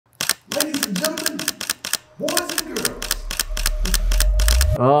and gentlemen, boys and girls.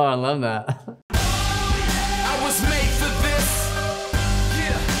 Oh, I love that. I was made for this.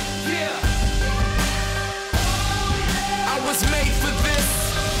 Yeah, yeah. I was made for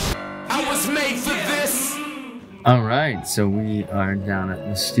this. I was made for this. All right, so we are down at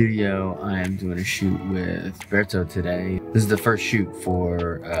the studio. I am doing a shoot with Berto today. This is the first shoot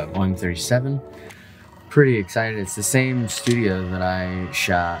for Volume 37. Pretty excited. It's the same studio that I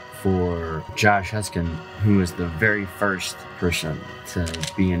shot for Josh Huskin, who was the very first person to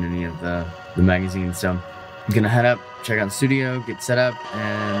be in any of the magazines. So I'm gonna head up, check out the studio, get set up,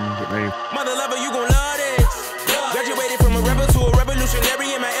 and get ready. Mother lover, you gon' love this. Graduated from a rebel to a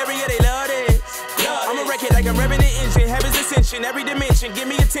revolutionary in my area, they love this. I'ma wreck it like I'm revving the engine, heaven's ascension, every dimension, give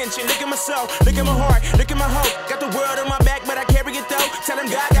me attention. Look at my soul, look at my heart, look at my hope. Got the world on my back, but I carry it though. Tell them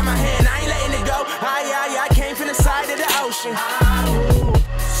God got my hand, I ain't letting it go. I came from the side of the ocean.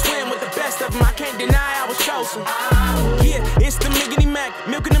 Swim with the best of them, I can't deny I was chosen. Yeah, it's the Miggity Mac,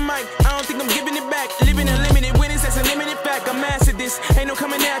 milking the mic. I don't think I'm giving it back. Living unlimited winnings, that's a limited fact. I'm mastered this, ain't no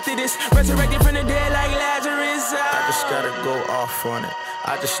coming after this. Resurrected from the dead like Lazarus. I just gotta go off on it.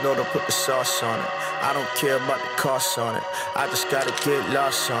 I just know to put the sauce on it. I don't care about the cost on it. I just gotta get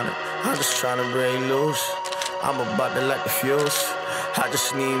lost on it. I'm just trying to break loose. I'm about to light the fuse. I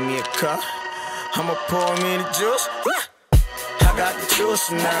just need me a cup. I'ma pour me the juice. I got the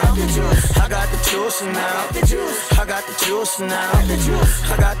juice now. I got the juice now. I got the juice now. I got the juice.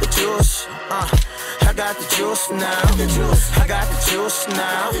 I got the juice now. I got the juice now. I got the juice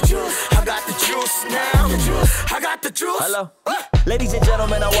now. I got the juice. Hello. Ladies and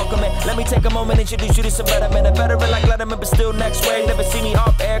gentlemen, I welcome it. Let me take a moment and introduce you to some better men. A veteran like Letterman, but still next wave. Never see me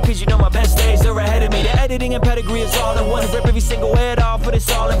off air, cause you know my best days are ahead of me. The editing and pedigree is all in one. Rip every single head off, but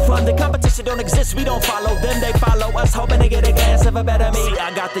it's all in fun. The competition don't exist, we don't follow them. They follow us, hoping they get a glance of a better me. See,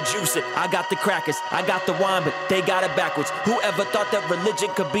 I got the juice, I got the crackers, I got the wine, but they got it backwards. Whoever thought that religion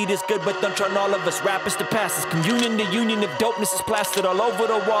could be this good, but don't turn all of us rappers to pastors. Communion to union of dopeness is plastered all over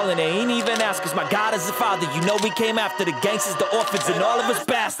the wall, and they ain't even ask, cause my God is the Father. You know we came after the gangsters, the orphans, and all of us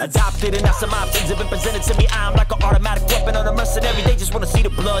bastards. Adopted, and now some options have been presented to me. I'm like an automatic weapon on a mercenary. They just wanna see the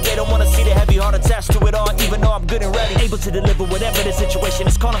blood, they don't wanna see the heavy heart attached to it all, even though I'm good and ready, able to deliver whatever the situation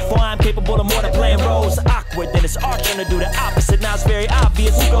is calling for. I'm capable of more than playing roles. Awkward, then it's our turn to do the opposite. Now it's very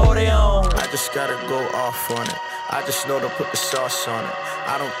obvious who can hold their own. I just gotta go off on it. I just know to put the sauce on it.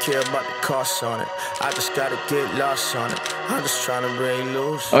 I don't care about the cost on it. I just gotta get lost on it. I'm just trying to break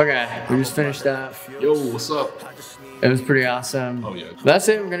loose. Okay, we just finished up. Yo, what's up? It was pretty awesome. Oh, yeah. That's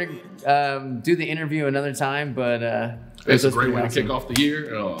it. We're gonna do the interview another time, but it's a great way to kick off the year.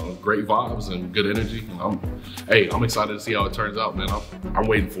 Great vibes and good energy. I'm excited to see how it turns out, man. I'm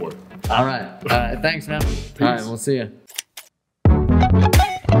waiting for it. All right. Thanks, man. All right, we'll see you.